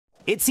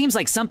It seems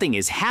like something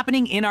is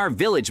happening in our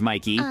village,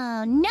 Mikey.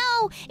 Oh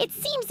no, it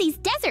seems these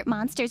desert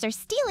monsters are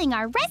stealing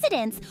our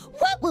residents.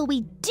 What will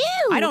we do?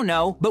 I don't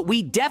know, but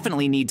we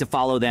definitely need to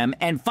follow them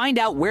and find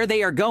out where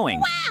they are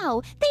going.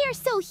 Wow, they are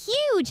so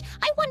huge.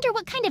 I wonder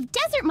what kind of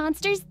desert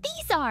monsters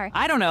these are.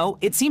 I don't know,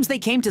 it seems they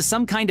came to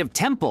some kind of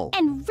temple.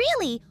 And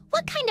really,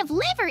 what kind of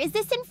liver is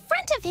this in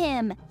front of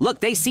him? Look,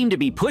 they seem to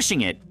be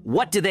pushing it.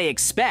 What do they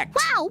expect?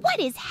 Wow, what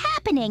is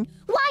happening?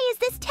 Why is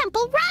this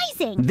temple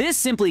rising? This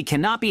simply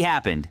cannot be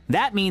happened.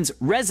 That means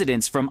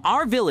residents from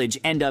our village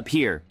end up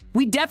here.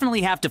 We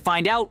definitely have to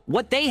find out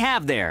what they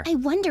have there. I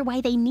wonder why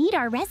they need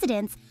our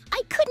residents.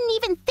 I couldn't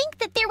even think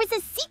that there was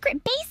a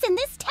secret base in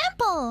this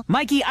temple.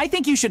 Mikey, I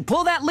think you should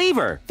pull that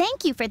lever.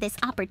 Thank you for this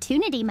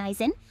opportunity,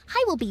 Maizen.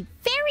 I will be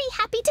very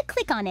happy to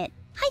click on it.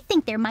 I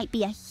think there might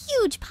be a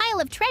huge pile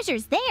of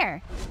treasures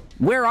there.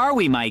 Where are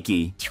we,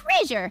 Mikey?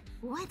 Treasure?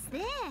 What's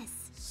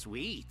this?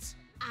 Sweet.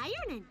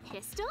 Iron and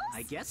pistols?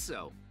 I guess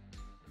so.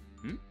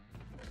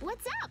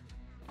 What's up?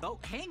 Oh,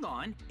 hang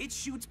on. It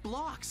shoots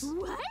blocks.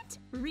 What?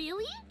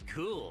 Really?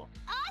 Cool.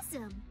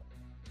 Awesome.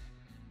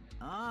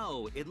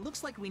 Oh, it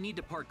looks like we need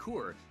to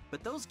parkour,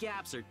 but those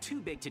gaps are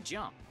too big to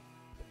jump.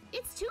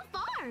 It's too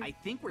far. I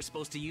think we're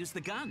supposed to use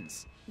the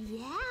guns.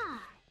 Yeah.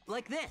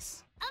 Like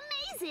this.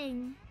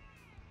 Amazing.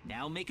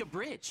 Now make a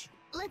bridge.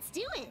 Let's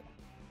do it.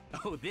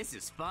 Oh, this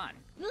is fun.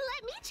 Let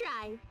me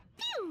try.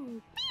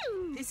 Pew!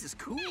 Pew! This is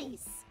cool.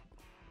 Nice.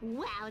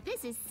 Wow,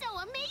 this is so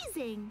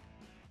amazing.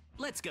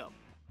 Let's go.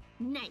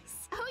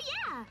 Nice. Oh,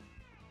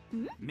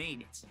 yeah.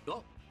 Made it.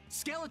 Oh,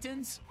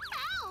 skeletons.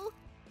 Ow!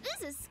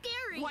 This is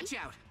scary. Watch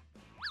out.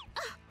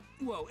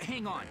 Whoa,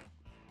 hang on.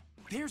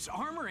 There's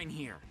armor in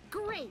here.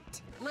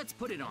 Great. Let's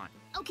put it on.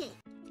 Okay.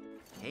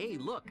 Hey,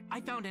 look, I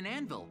found an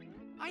anvil.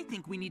 I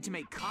think we need to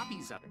make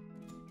copies of it.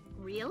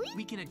 Really?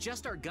 We can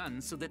adjust our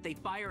guns so that they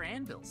fire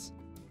anvils.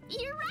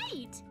 You're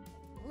right.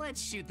 Let's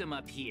shoot them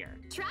up here.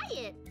 Try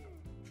it.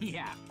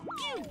 Yeah.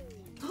 Pew!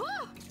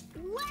 Oh,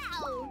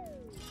 wow.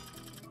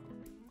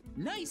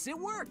 Nice, it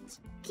worked.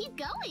 Keep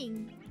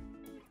going.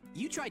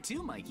 You try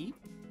too, Mikey.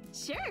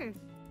 Sure.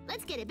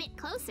 Let's get a bit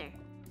closer.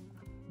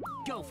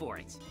 Go for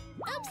it.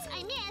 Oops,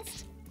 I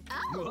missed.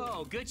 Oh,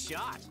 Whoa, good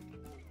shot.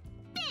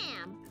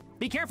 bam.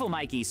 Be careful,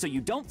 Mikey, so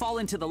you don't fall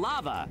into the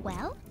lava.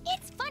 Well,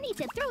 it's funny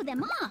to throw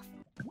them off.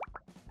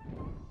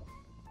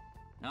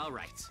 All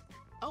right.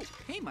 Oh,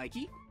 hey,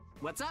 Mikey.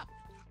 What's up?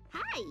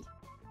 Hi.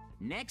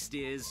 Next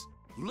is,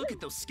 look at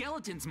those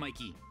skeletons,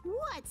 Mikey.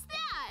 What's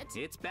that?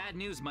 It's bad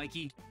news,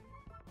 Mikey.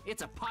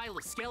 It's a pile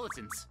of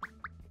skeletons.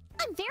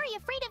 I'm very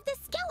afraid of this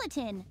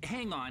skeleton.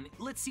 Hang on,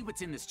 let's see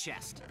what's in this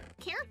chest.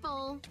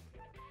 Careful.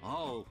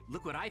 Oh,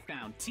 look what I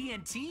found,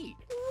 TNT.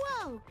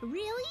 Whoa,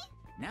 really?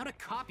 Now to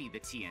copy the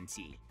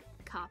TNT.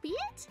 Copy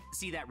it?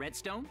 See that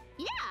redstone?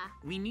 Yeah.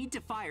 We need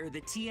to fire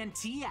the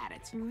TNT at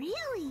it.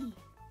 Really?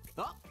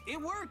 Oh, it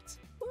worked.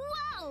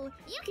 Whoa,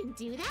 you can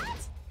do that?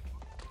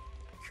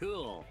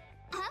 Cool.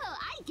 Oh,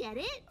 I get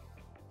it.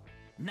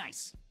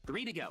 Nice.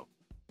 3 to go.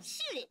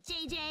 Shoot it,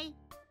 JJ.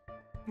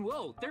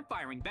 Whoa, they're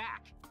firing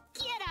back.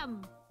 Get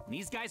him.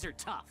 These guys are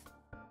tough.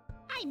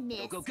 I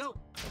missed. Go, go, go.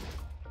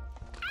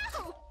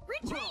 Ow!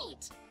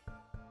 Retreat!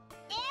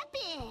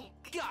 Epic!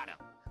 Got him.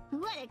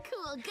 What a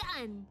cool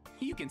gun.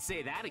 You can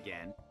say that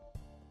again.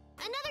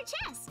 Another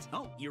chest.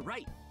 Oh, you're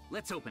right.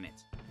 Let's open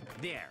it.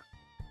 There.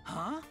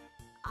 Huh?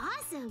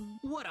 Awesome.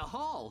 What a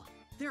haul.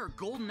 There are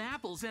golden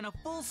apples and a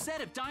full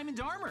set of diamond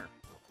armor.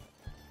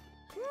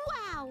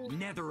 Wow.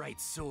 Netherite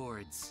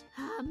swords.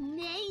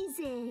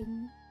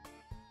 Amazing.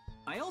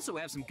 I also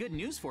have some good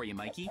news for you,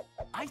 Mikey.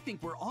 I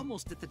think we're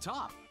almost at the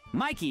top.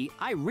 Mikey,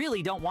 I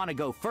really don't want to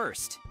go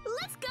first.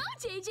 Let's go,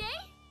 JJ.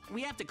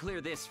 We have to clear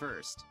this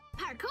first.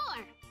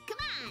 Parkour. Come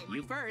on.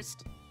 You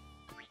first.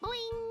 Boing.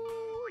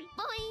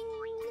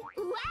 Boing.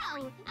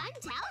 Wow, I'm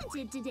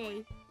talented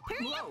today.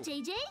 Hurry Whoa. up,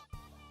 JJ.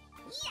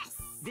 Yes.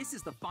 This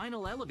is the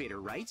final elevator,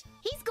 right?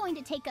 He's going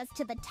to take us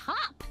to the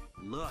top.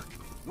 Look,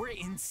 we're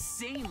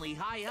insanely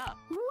high up.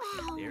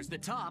 Wow. There's the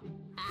top.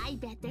 I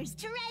bet there's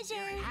treasure.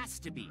 There has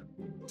to be.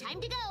 Time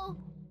to go.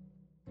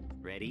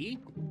 Ready?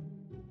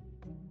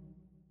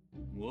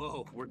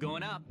 Whoa, we're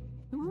going up.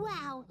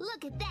 Wow,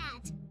 look at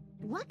that.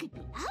 What could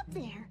be up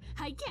there?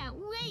 I can't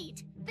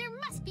wait. There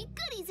must be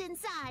goodies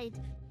inside.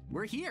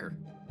 We're here.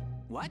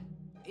 What?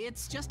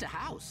 It's just a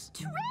house.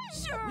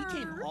 Treasure! We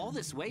came all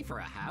this way for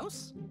a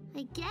house?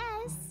 I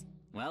guess.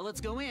 Well, let's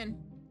go in.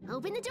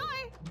 Open the door.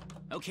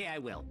 Okay, I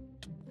will.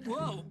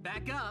 Whoa,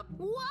 back up.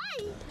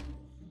 Why?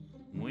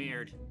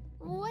 Weird.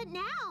 What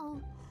now?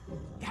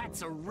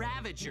 That's a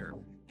Ravager.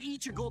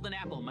 Eat your golden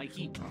apple,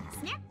 Mikey.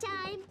 Snack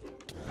time.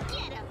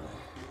 Get him.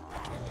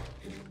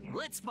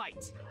 Let's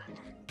fight.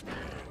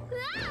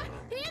 Ah,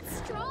 it's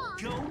strong.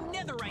 Go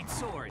netherite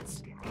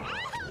swords.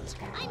 Ouch!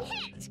 I'm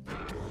hit.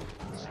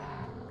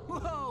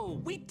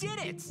 Whoa, we did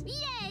it.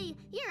 Yay!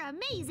 You're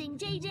amazing,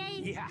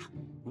 JJ. Yeah,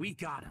 we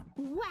got him.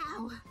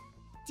 Wow.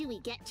 Do we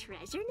get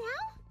treasure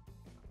now?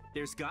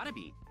 There's gotta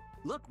be.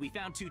 Look, we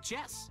found 2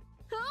 chests.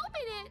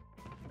 Open it.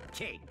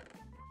 Okay.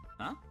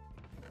 Huh?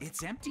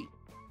 It's empty.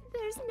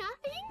 There's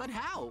nothing? But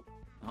how?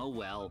 Oh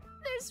well.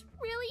 There's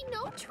really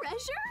no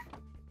treasure?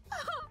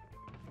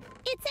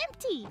 It's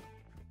empty.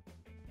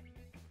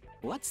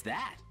 What's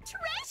that?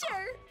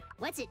 Treasure!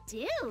 What's it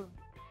do?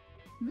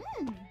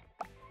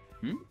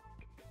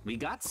 We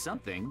got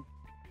something.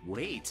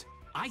 Wait,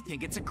 I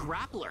think it's a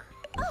grappler.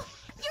 Oh,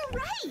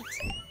 you're right!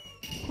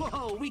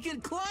 Whoa, we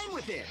can climb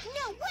with it.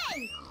 No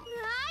way!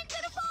 I'm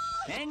gonna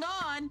fall! Hang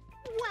on.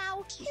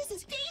 Wow, this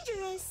is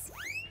dangerous.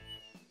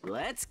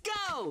 Let's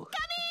go.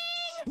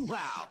 Coming!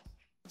 Wow.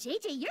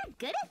 JJ, you're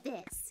good at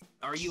this.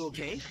 Are you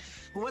okay?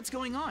 What's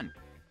going on?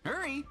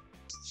 Hurry.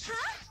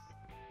 Huh?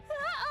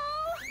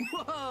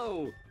 Uh-oh!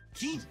 Whoa.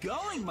 Keep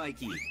going,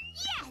 Mikey.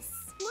 Yes!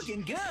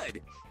 Looking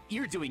good.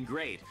 You're doing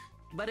great.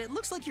 But it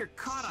looks like you're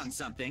caught on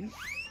something.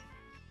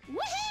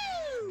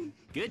 Woohoo!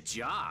 Good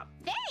job.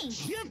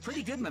 Thanks! You have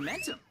pretty good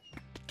momentum.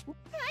 I'm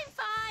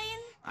fine.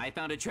 I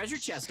found a treasure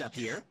chest up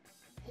here.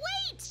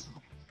 Wait!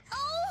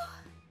 Oh!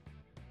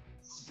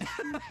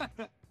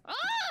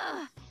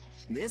 Ah!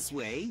 This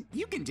way,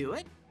 you can do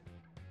it.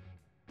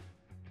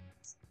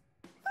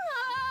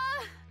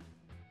 Ah!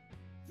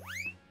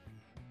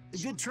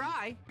 Good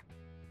try.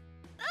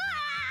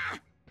 Ah!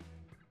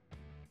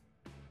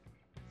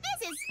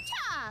 This is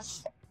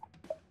tough.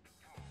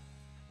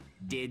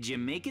 Did you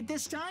make it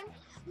this time?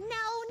 No,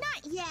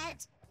 not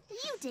yet.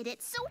 You did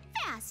it so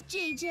fast,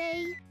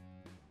 JJ.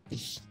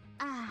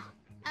 Ah,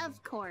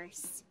 of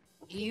course.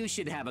 You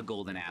should have a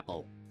golden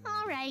apple.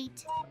 All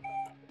right.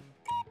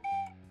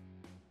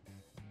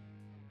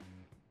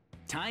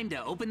 Time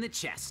to open the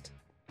chest.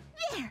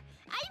 There,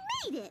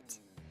 I made it.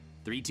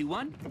 3, 2,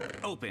 1,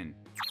 open.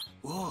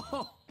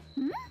 Whoa!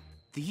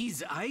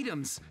 These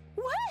items.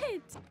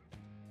 What?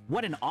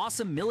 What an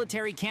awesome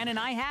military cannon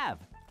I have.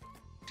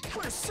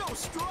 We're so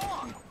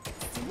strong.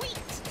 Sweet.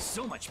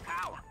 So much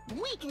power.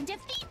 We can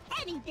defeat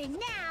anything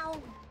now.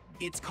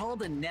 It's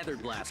called a nether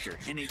blaster,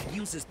 and it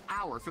uses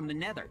power from the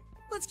nether.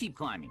 Let's keep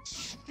climbing.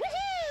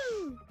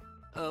 Woohoo!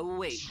 Oh,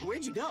 wait,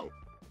 where'd you go?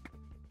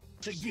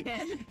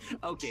 Again?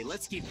 Okay,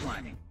 let's keep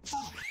climbing.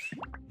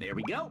 There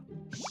we go.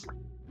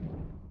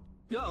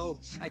 Uh-oh,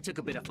 I took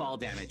a bit of fall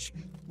damage.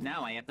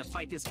 Now I have to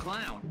fight this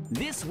clown.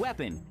 This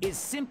weapon is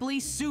simply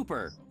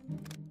super.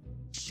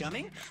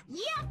 Coming?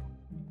 Yep.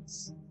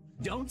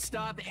 Don't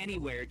stop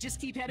anywhere, just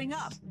keep heading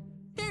up.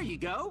 There you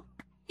go.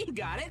 You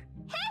got it.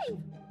 Hey,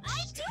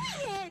 I'm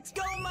doing it.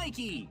 Go,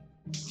 Mikey!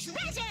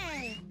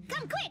 Treasure!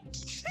 Come quick.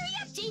 Hurry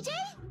up, JJ.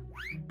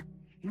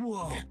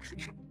 Whoa.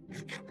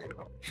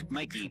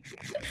 Mikey,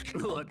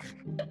 look.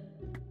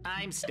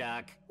 I'm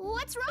stuck.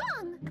 What's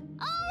wrong?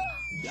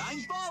 Oh, I'm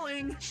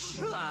falling.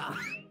 Ah.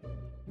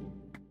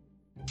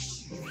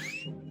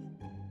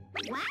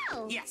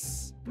 wow.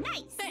 Yes.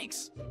 Nice.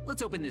 Thanks.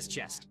 Let's open this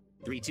chest.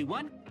 3, 2,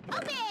 1.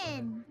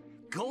 Open.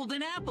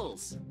 Golden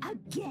apples.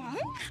 Again?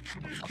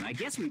 I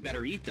guess we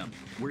better eat them.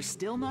 We're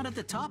still not at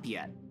the top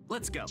yet.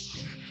 Let's go.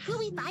 Will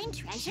we find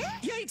treasure?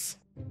 Yikes!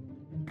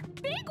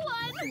 Big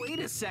one. Wait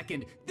a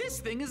second. This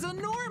thing is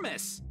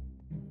enormous.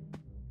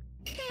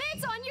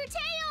 It's on your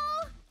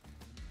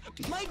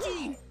tail.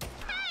 Mikey,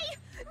 Hey,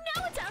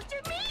 now it's after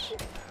me.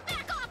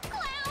 Back off,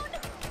 clown.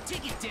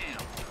 take it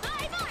down.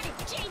 I'm on it,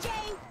 JJ.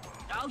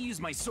 I'll use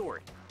my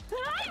sword.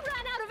 I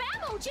ran out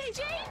of ammo,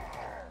 JJ.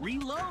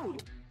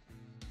 Reload.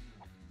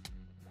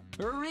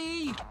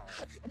 Hurry. 1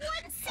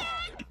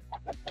 sec.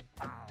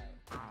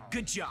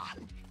 Good job.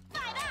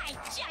 Bye-bye,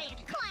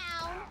 giant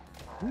clown.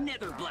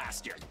 Nether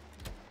blaster.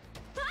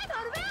 I'm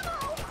out of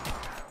ammo.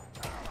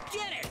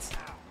 Get it.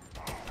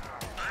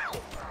 Ow!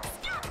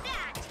 Stop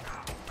that.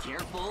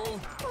 Careful.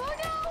 Oh,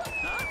 no.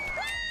 Huh?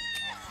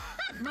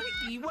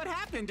 Mikey, what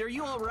happened? Are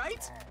you all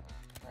right?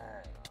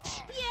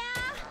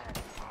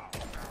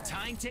 Yeah,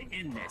 Time to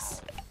end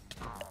this.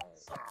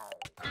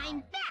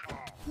 I'm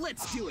back.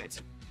 Let's do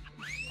it.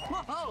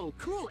 Whoa,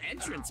 cool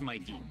entrance,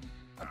 Mikey.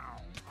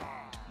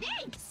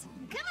 Thanks.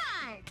 Come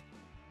on.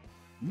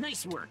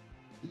 Nice work.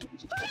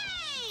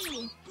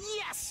 Hooray!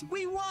 Yes,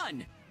 we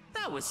won.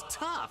 That was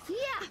tough.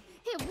 Yeah,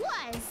 it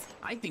was.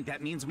 I think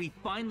that means we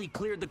finally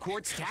cleared the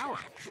quartz tower.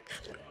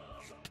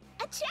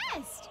 A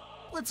chest.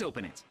 Let's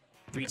open it.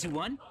 3, 2,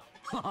 1.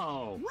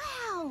 Oh,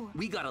 Wow.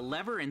 we got a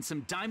lever and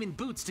some diamond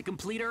boots to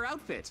complete our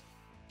outfit.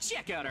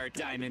 Check out our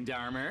diamond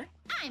armor.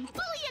 I'm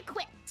fully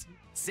equipped.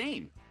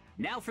 Same.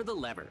 Now for the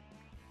lever.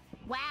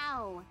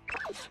 Wow.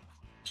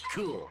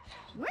 Cool.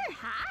 We're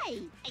high.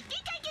 I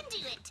think I can do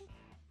it.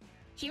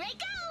 Here I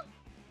go.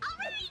 All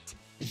right.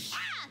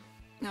 Ah!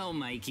 Oh,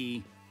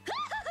 Mikey.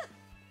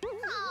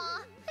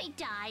 Aw, I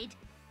died.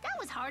 That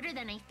was harder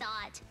than I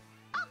thought.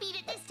 I'll beat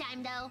it this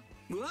time, though.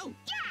 Whoa.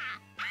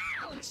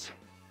 Yeah! Ouch!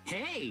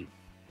 Hey.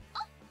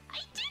 Oh, I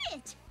did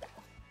it!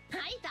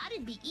 I thought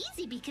it'd be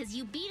easy because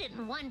you beat it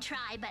in one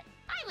try, but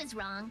I was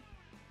wrong.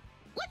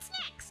 What's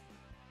next?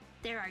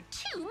 There are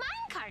 2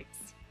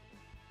 minecarts.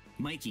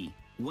 Mikey,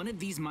 one of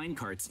these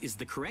minecarts is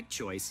the correct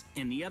choice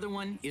and the other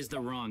one is the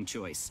wrong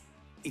choice.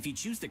 If you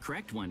choose the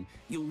correct one,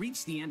 you'll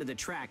reach the end of the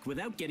track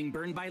without getting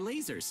burned by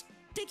lasers.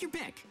 Take your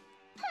pick.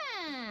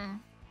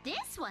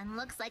 This one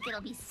looks like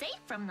it'll be safe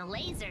from the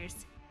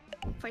lasers.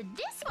 For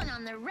this one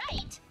on the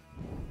right,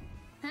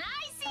 I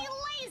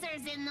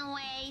lasers in the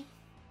way.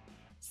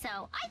 So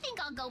I think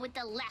I'll go with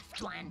the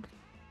left one.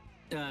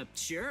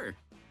 Sure.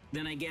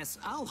 Then I guess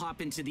I'll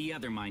hop into the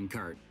other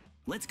minecart.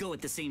 Let's go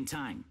at the same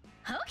time.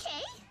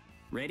 Okay.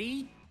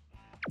 Ready?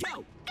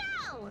 Go!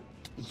 Go!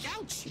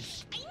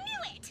 Ouch! I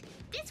knew it!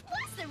 This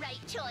was the right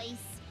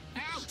choice.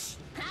 Ouch!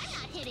 I'm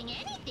not hitting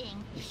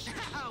anything.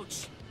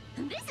 Ouch!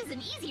 This is an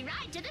easy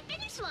ride to the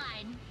finish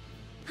line.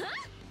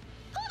 Huh?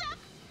 Hold up!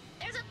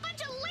 There's a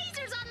bunch of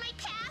lasers on my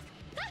path!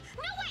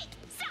 No, wait!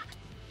 Stop!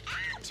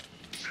 Ouch!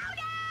 Oh,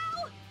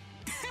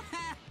 no!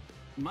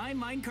 My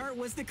minecart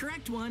was the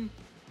correct one.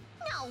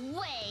 No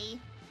way!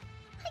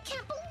 I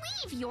can't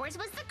believe yours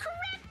was the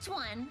correct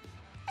one!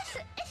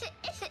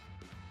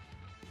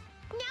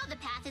 Now the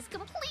path is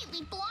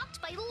completely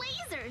blocked by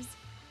lasers!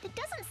 It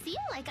doesn't seem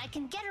like I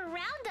can get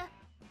around the...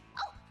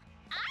 Oh,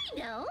 I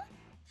know!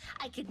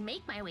 I could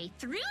make my way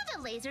through the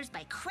lasers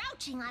by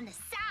crouching on the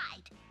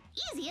side.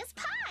 Easy as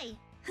pie!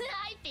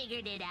 I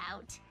figured it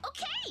out.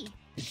 Okay!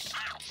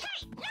 Ow!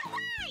 Hey! No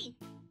way!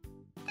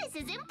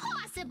 This is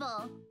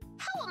impossible!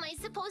 How am I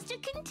supposed to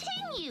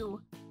continue?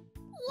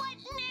 What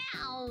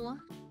now?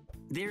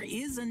 There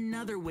is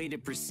another way to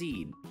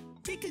proceed.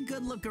 Take a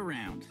good look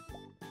around.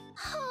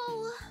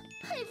 Oh,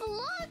 I've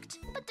looked,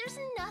 but there's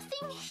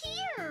nothing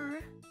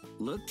here.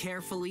 Look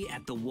carefully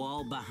at the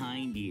wall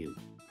behind you.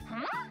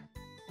 Huh?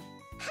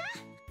 Huh?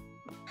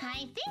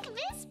 I think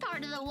this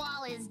part of the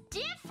wall is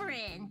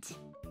different.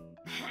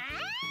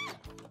 Huh?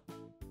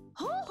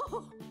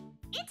 Oh,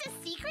 it's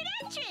a secret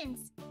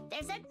entrance.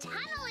 There's a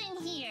tunnel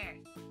in here.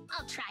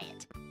 I'll try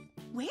it.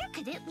 Where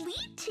could it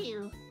lead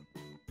to?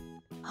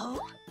 Oh?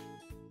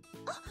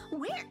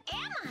 Where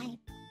am I?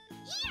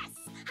 Yes!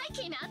 I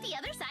came out the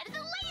other side of the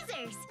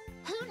lasers!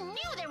 Who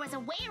knew there was a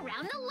way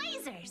around the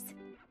lasers?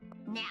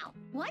 Now,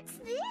 what's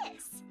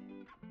this?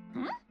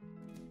 Hmm?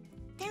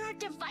 There are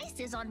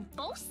devices on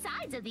both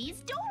sides of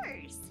these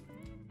doors.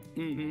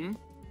 Mm-hmm.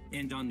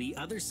 And on the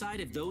other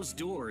side of those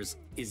doors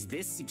is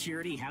this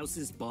security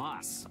house's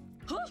boss.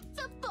 Huh?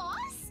 The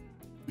boss?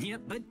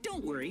 Yep, but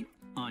don't worry.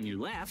 On your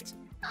left,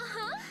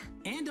 Uh-huh.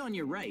 and on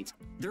your right,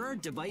 there are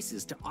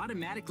devices to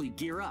automatically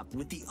gear up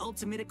with the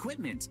ultimate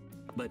equipment.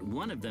 But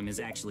one of them is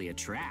actually a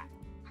trap.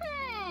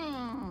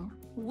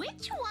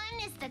 Which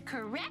one is the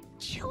correct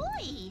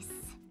choice?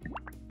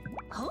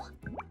 Oh,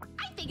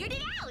 I figured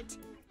it out!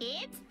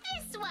 It's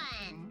this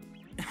one!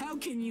 How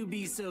can you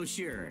be so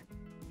sure?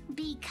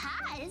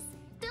 Because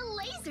the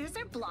lasers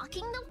are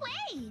blocking the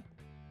way.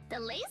 The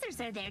lasers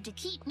are there to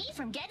keep me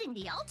from getting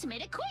the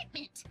ultimate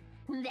equipment.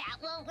 That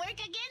won't work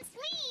against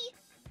me.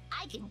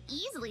 I can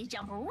easily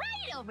jump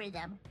right over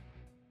them.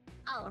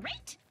 All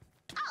right,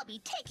 I'll be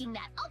taking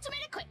that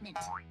ultimate equipment.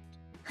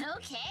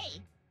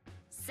 Okay.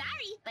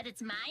 Sorry, but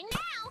it's mine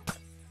now.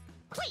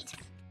 Wait.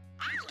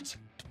 Ouch!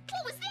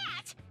 What was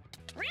that?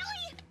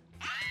 Really?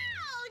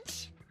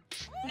 Ouch!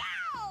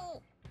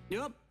 No!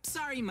 Yup,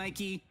 sorry,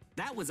 Mikey.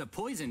 That was a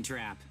poison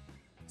trap.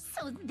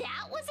 So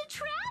that was a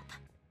trap?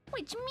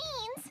 Which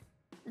means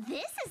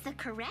this is the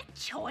correct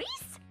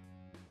choice?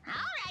 All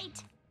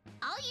right.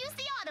 I'll use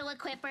the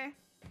auto-equipper.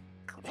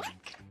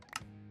 Click.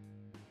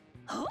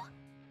 Oh?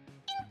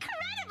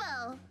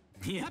 Incredible!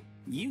 Yep,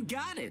 you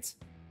got it.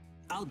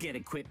 I'll get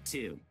equipped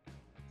too.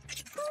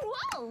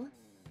 Whoa!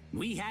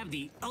 We have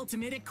the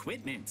ultimate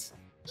equipment.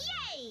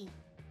 Yay!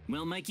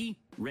 Well, Mikey,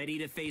 ready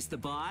to face the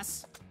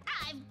boss?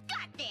 I've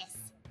got this!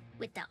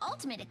 With the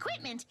ultimate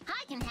equipment,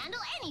 I can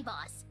handle any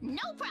boss.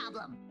 No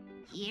problem.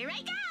 Here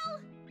I go!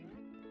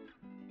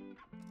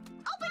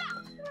 Open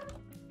up!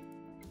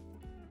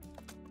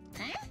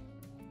 Huh?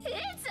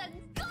 It's a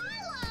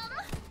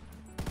golem!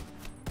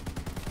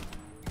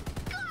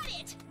 Got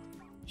it!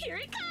 Here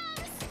it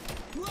comes!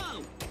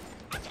 Whoa!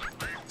 Ouch,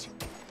 ouch, ouch!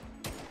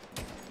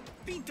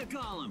 Beat the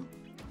golem!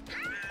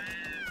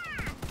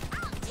 Ah!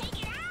 I'll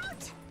take it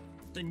out!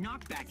 The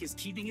knockback is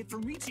keeping it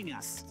from reaching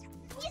us.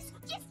 Yes,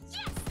 yes,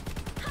 yes!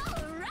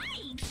 All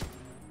right!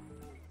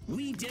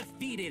 We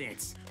defeated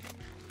it.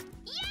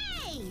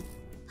 Yay!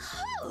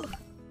 Oh!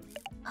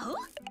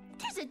 Oh?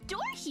 There's a door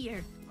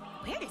here.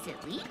 Where does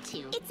it lead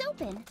to? It's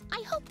open.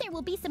 I hope there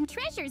will be some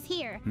treasures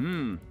here.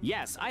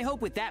 Yes, I hope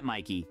with that,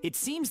 Mikey. It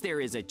seems there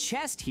is a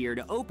chest here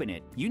to open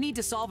it. You need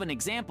to solve an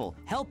example.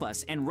 Help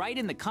us and write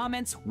in the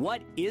comments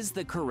what is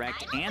the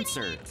correct I'm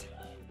answer. opening it.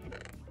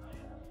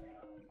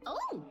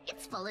 Oh,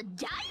 it's full of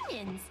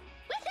diamonds.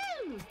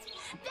 Woohoo!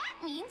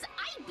 That means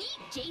I beat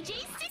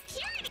JJ's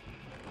security.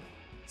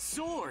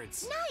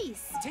 Swords.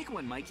 Nice. Take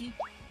one, Mikey.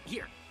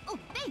 Here. Oh,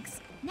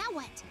 thanks. Now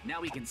what?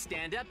 Now we can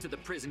stand up to the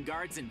prison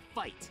guards and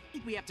fight.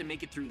 We have to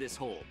make it through this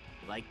hole.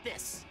 Like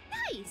this.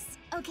 Nice.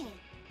 Okay.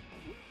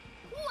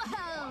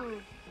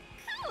 Whoa.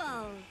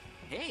 Cool.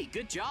 Hey,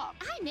 good job.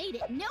 I made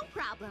it. No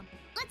problem.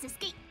 Let's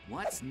escape.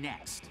 What's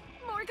next?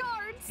 More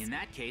guards. In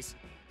that case,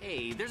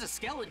 hey, there's a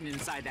skeleton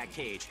inside that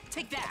cage.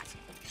 Take that.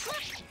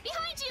 Look,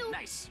 behind you.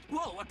 Nice.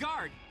 Whoa, a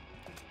guard.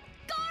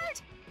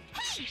 Guard.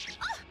 Hey.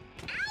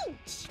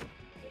 Ouch.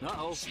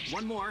 Uh-oh,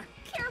 one more.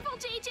 Careful,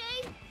 JJ.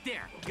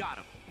 There, got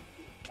him.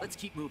 Let's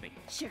keep moving.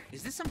 Sure.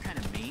 Is this some kind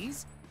of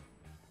maze?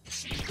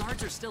 The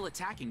guards are still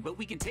attacking, but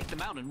we can take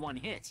them out in one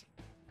hit.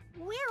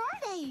 Where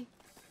are they?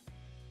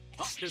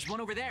 Oh, there's one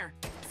over there.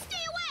 Stay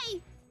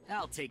away!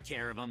 I'll take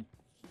care of him.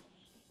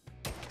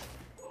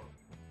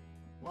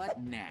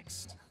 What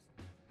next?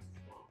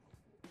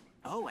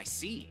 Oh, I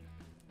see.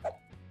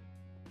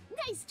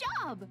 Nice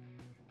job!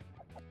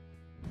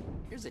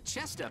 There's a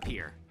chest up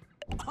here.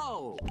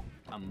 Oh,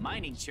 a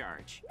mining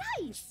charge.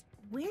 Nice!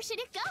 Where should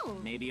it go?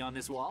 Maybe on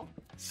this wall?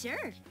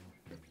 Sure.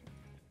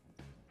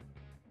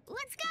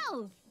 Let's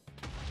go!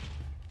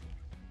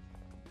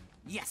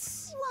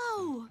 Yes!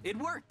 Whoa! It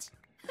worked!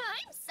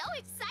 I'm so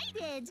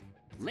excited!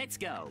 Let's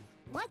go.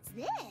 What's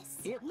this?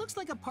 It looks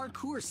like a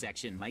parkour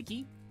section,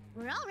 Mikey.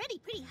 We're already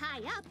pretty high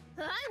up.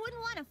 I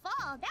wouldn't want to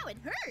fall. That would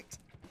hurt.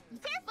 Be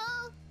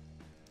careful!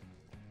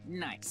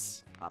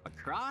 Nice. Hop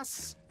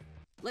across.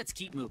 Let's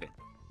keep moving.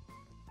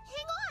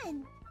 Hang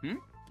on! Hmm?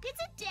 It's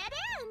a dead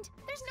end!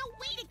 There's no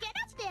way to get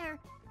up there!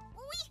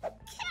 We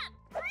can't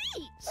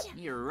reach!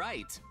 You're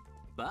right.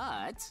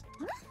 But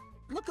Huh?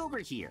 look over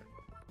here.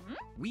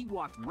 We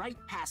walked right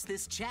past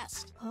this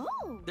chest.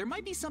 Oh! There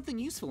might be something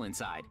useful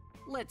inside.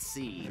 Let's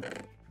see.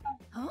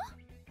 Huh?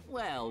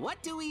 Well,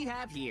 what do we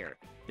have here?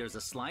 There's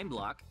a slime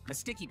block, a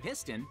sticky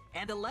piston,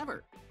 and a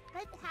lever.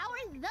 But how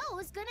are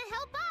those gonna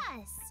help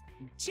us?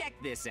 Check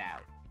this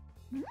out.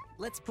 Hmm?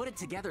 Let's put it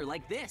together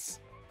like this.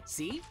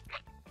 See?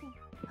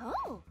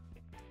 Oh!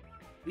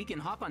 We can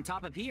hop on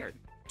top of here.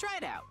 Try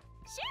it out.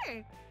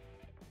 Sure!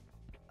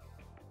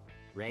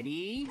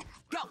 Ready?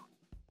 Go!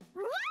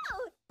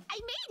 Whoa! I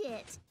made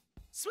it!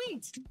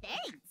 Sweet!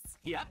 Thanks!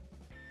 Yep.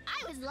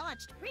 I was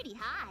launched pretty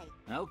high.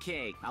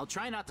 Okay, I'll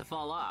try not to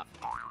fall off.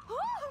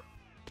 Oh!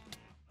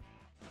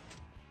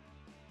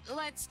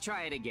 Let's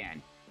try it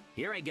again.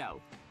 Here I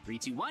go. 3,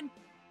 2, 1.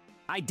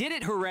 I did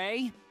it,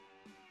 hooray!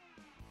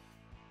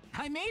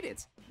 I made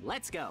it.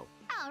 Let's go.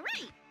 All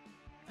right!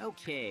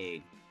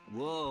 Okay.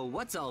 Whoa,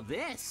 what's all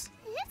this?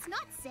 It's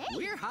not safe!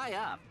 We're high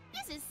up.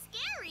 This is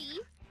scary!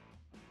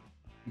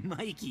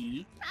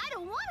 Mikey, I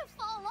don't want to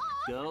fall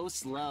off! go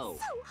slow.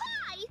 So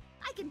high!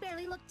 I can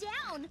barely look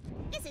down!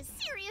 This is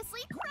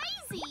seriously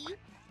crazy!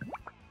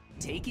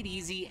 Take it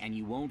easy and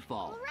you won't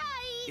fall.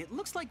 Right! It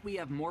looks like we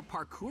have more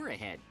parkour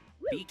ahead.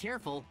 Be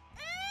careful.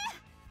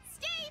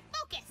 Stay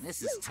focused!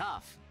 This is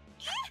tough.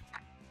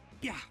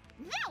 Yeah.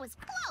 That was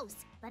close,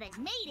 but I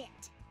made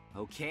it!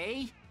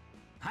 Okay.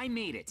 I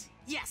made it.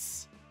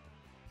 Yes.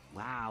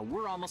 Wow,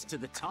 we're almost to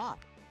the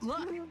top.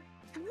 Look.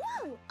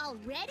 Whoa!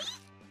 Already?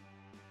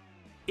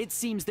 It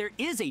seems there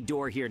is a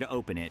door here to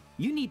open it.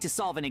 You need to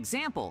solve an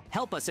example.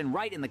 Help us and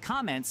write in the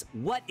comments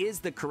what is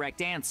the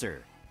correct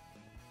answer.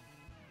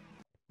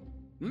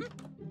 Hmm?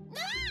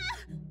 Ah!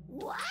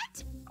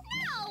 What?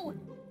 No!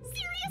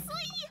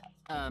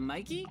 Seriously?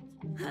 Mikey?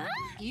 Huh?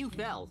 You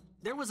fell.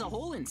 There was a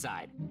hole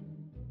inside.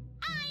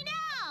 I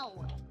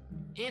know!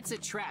 It's a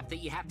trap that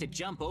you have to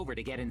jump over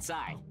to get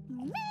inside.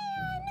 Man!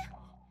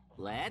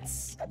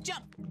 Let's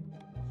jump.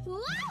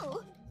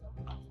 Whoa!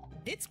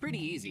 It's pretty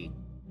easy.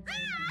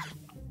 Ah!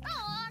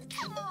 Oh,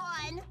 come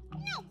on!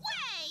 No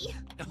way!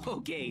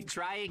 Okay,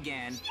 try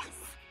again. Yes!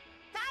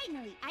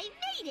 Finally, I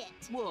made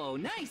it! Whoa,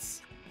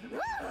 nice. Woo!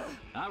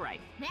 All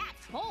right,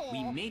 That's hole!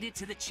 we made it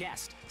to the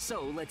chest.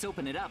 So let's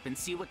open it up and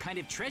see what kind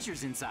of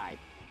treasure's inside.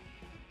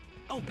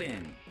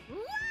 Open.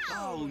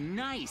 Wow! Oh,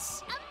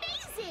 nice.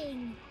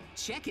 Amazing!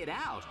 Check it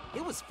out.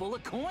 It was full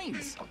of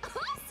coins.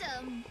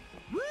 Awesome!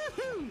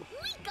 Woohoo!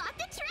 We got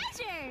the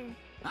treasure!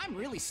 I'm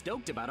really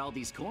stoked about all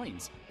these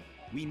coins.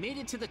 We made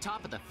it to the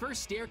top of the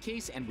first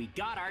staircase and we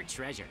got our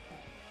treasure.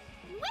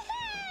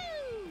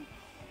 Woohoo!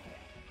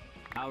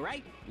 All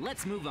right,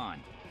 let's move on.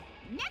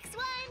 Next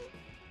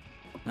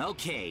one!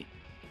 Okay.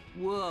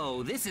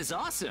 Whoa, this is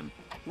awesome.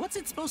 What's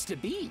it supposed to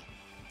be?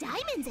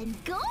 Diamonds and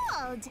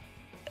gold!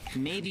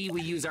 Maybe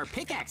we use our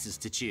pickaxes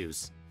to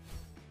choose.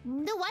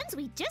 The ones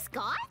we just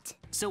got?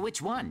 So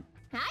which one?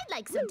 I'd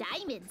like some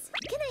diamonds.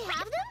 Can I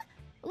have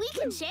them? We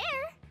can share.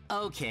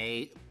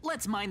 Okay,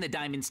 let's mine the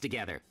diamonds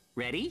together.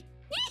 Ready?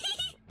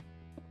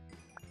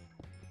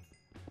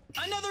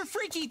 Another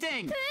freaky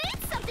thing!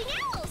 It's something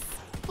else!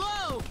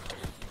 Whoa!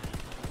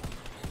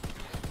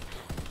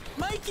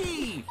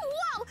 Mikey!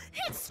 Whoa!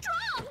 It's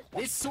strong!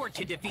 This sword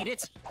can defeat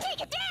it.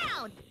 Take it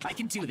down! I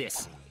can do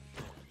this.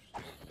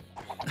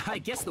 I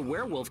guess the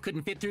werewolf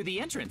couldn't fit through the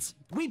entrance.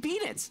 We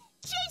beat it!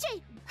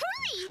 JJ,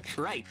 hurry!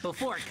 Right,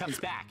 before it comes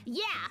back.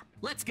 Yeah,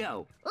 Let's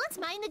go. let's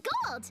mine the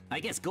gold. I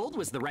guess gold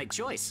was the right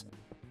choice.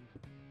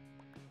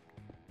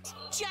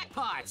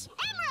 Jackpot!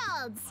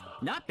 Emeralds!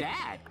 Not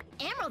bad.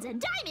 Emeralds and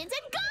diamonds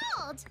and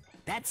gold!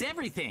 That's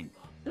everything.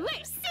 We're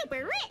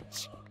super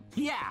rich!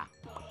 Yeah.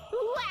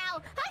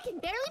 Wow, I can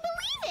barely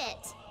believe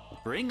it!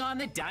 Bring on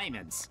the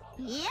diamonds.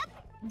 Yep,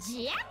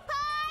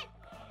 jackpot!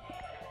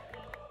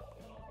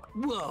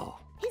 Whoa.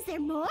 Is there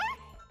more?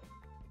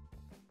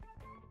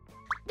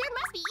 There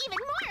must be even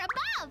more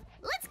above!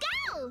 Let's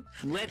go!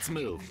 Let's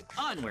move.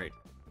 Onward.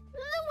 The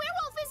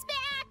werewolf is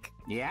back!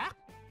 Yeah?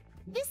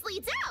 This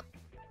leads up!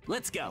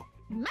 Let's go.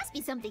 Must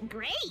be something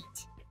great!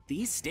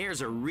 These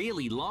stairs are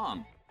really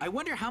long. I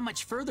wonder how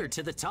much further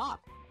to the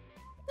top.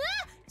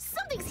 Ah!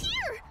 Something's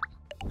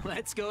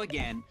Let's go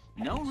again.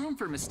 No room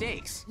for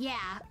mistakes.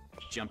 Yeah.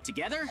 Jump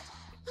together.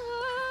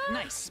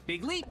 Nice.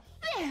 Big leap.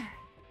 There.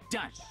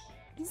 Done.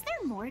 Is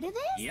there more to this?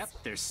 Yep,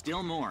 there's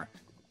still more.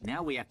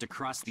 Now we have to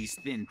cross these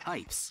thin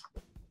pipes.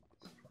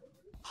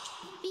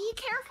 Be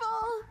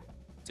careful.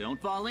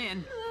 Don't fall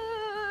in.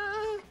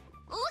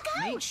 Look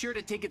out. Make sure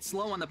to take it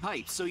slow on the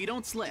pipes so you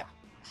don't slip.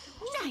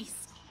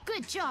 Nice.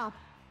 Good job.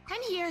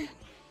 I'm here.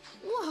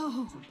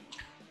 Whoa.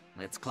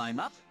 Let's climb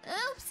up.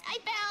 Oops, I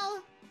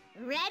fell.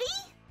 Ready?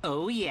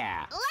 Oh,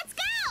 yeah. Let's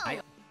go. I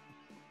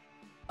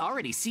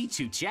already see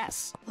 2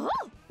 chests. Oh,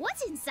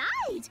 what's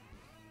inside?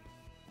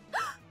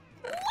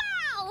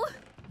 Wow.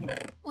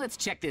 Let's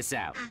check this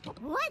out.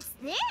 What's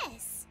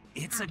this?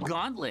 It's a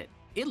gauntlet.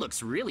 It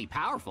looks really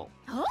powerful.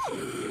 Oh.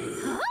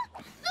 Huh?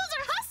 Those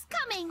are husks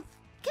coming.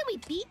 Can we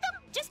beat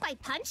them just by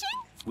punching?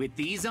 With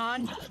these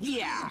on?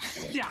 Yeah.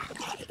 Yeah.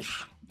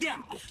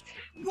 Yeah.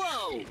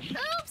 Whoa!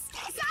 Oops,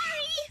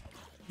 sorry.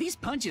 These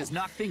punches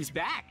knock things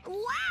back.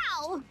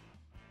 Wow.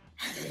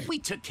 We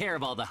took care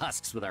of all the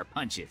husks with our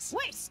punches.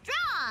 We're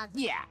strong.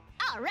 Yeah.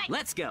 All right.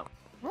 Let's go.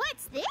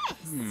 What's this?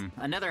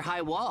 Another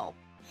high wall.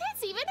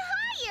 It's even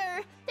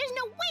higher. There's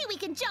no way we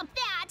can jump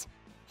that.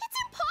 It's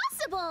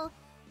impossible.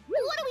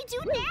 What do we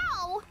do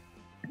now?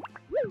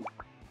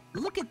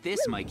 Look at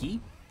this, Mikey.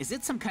 Is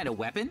it some kind of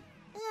weapon?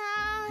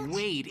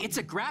 Wait, it's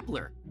a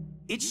grappler.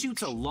 It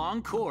shoots a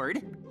long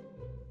cord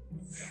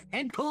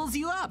and pulls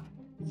you up.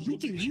 We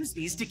can use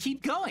these to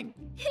keep going.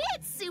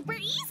 It's super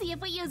easy if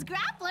we use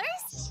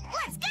grapplers.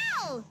 Let's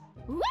go.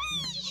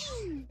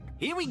 Whee!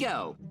 Here we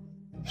go.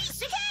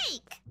 Piece of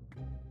cake.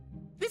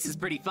 This is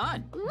pretty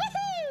fun.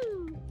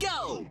 Woohoo!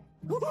 Go!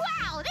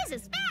 Wow,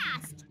 this is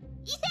fast.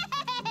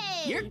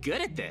 Yay! You're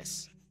good at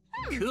this.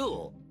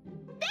 Cool.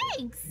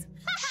 Thanks.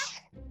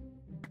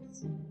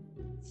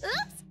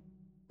 Oops.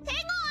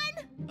 Hang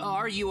on.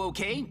 Are you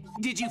okay?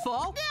 Did you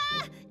fall?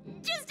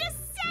 Just a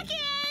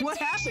second. What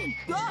happened?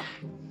 Ah!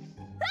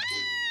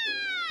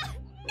 Ah!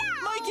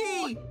 No!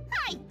 Mikey!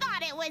 I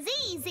thought it was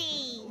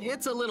easy.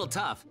 It's a little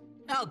tough.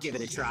 I'll give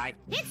it a try.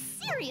 It's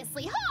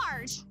seriously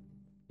hard.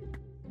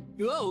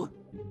 Whoa!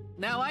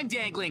 Now I'm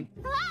dangling.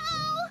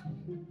 Uh-oh.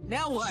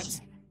 Now what?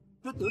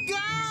 Go!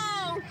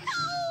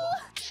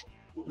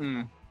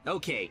 No.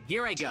 Okay,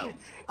 here I go.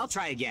 I'll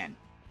try again.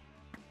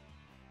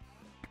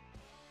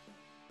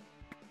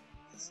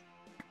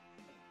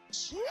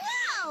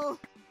 No.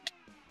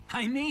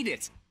 I made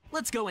it!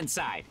 Let's go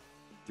inside.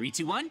 3,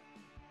 2, 1.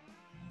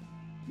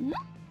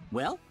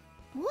 Well?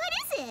 What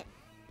is it?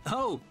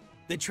 Oh,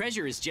 the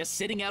treasure is just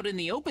sitting out in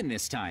the open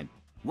this time.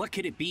 What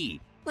could it be?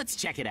 Let's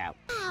check it out.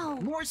 Ow.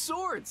 More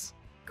swords!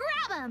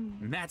 Grab them.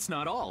 And that's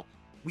not all.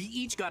 We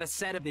each got a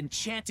set of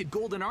enchanted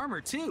golden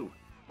armor, too.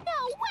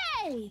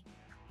 No way.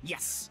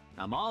 Yes,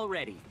 I'm all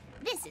ready.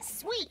 This is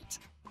sweet.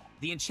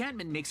 The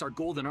enchantment makes our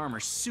golden armor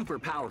super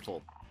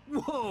powerful.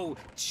 Whoa,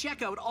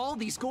 check out all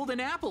these golden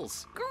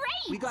apples. Great.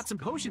 We got some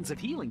potions of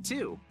healing,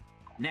 too.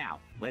 Now,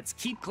 let's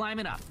keep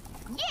climbing up.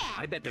 Yeah.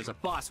 I bet there's a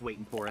boss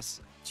waiting for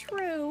us.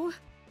 True.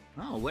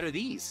 Oh, what are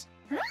these?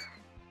 Huh?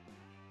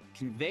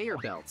 Conveyor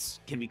belts.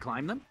 Can we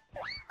climb them?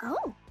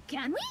 Oh,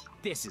 can we?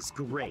 This is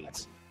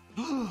great.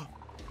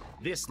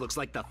 This looks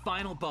like the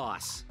final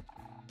boss.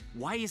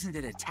 Why isn't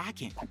it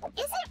attacking?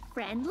 Is it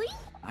friendly?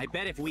 I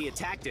bet if we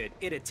attacked it,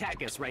 it'd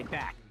attack us right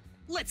back.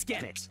 Let's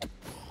get it.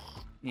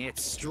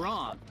 It's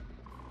strong.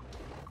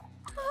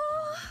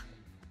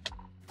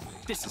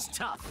 This is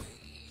tough.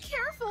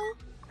 Careful.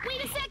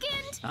 Wait a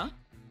second. Huh?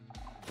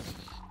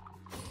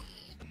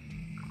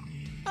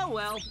 Oh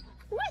well.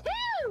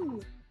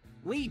 Woohoo!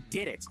 We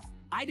did it.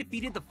 I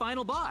defeated the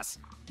final boss.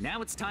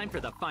 Now it's time for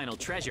the final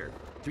treasure.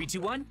 3,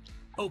 2, 1,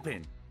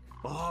 open.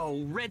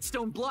 Oh,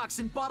 redstone blocks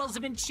and bottles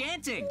of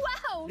enchanting.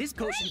 Wow, This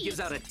potion great. gives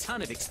out a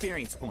ton of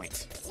experience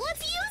points.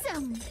 Let's use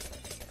them.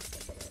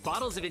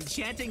 Bottles of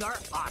enchanting are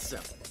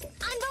awesome.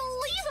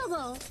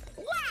 Unbelievable.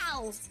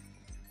 Wow.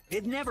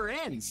 It never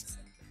ends.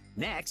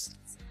 Next.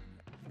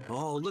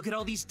 Oh, look at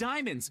all these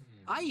diamonds.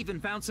 I even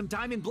found some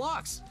diamond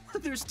blocks.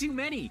 There's too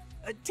many.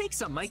 Take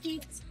some,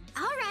 Mikey.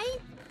 All right.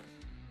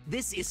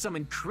 This is some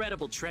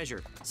incredible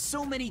treasure.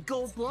 So many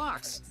gold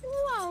blocks.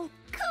 Whoa,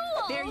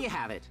 cool. There you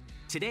have it.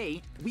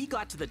 Today, we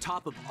got to the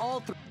top of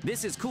all three.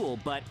 This is cool,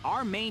 but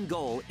our main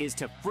goal is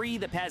to free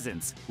the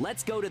peasants.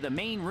 Let's go to the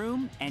main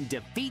room and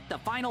defeat the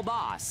final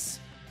boss.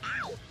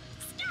 Ow!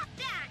 Stop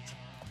that!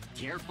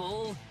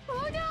 Careful.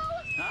 Oh no!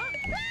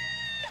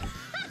 Huh?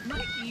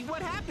 Mikey,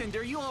 what happened?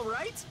 Are you all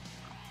right?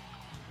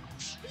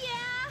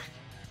 Yeah,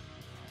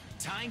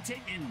 Time to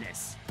end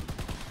this.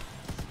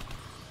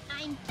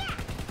 I'm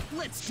back.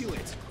 Let's do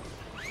it.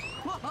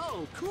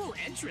 Whoa, cool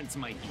entrance,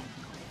 Mikey.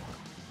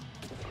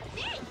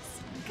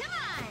 Thanks. Come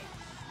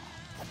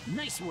on.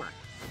 Nice work.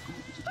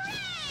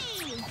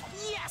 Hooray!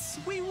 Yes,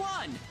 we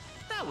won.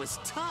 That was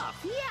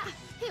tough. Yeah,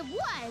 it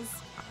was.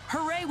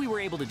 Hooray, we were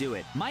able to do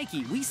it.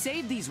 Mikey, we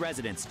saved these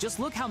residents. Just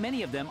look how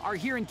many of them are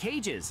here in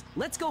cages.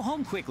 Let's go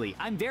home quickly.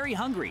 I'm very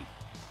hungry.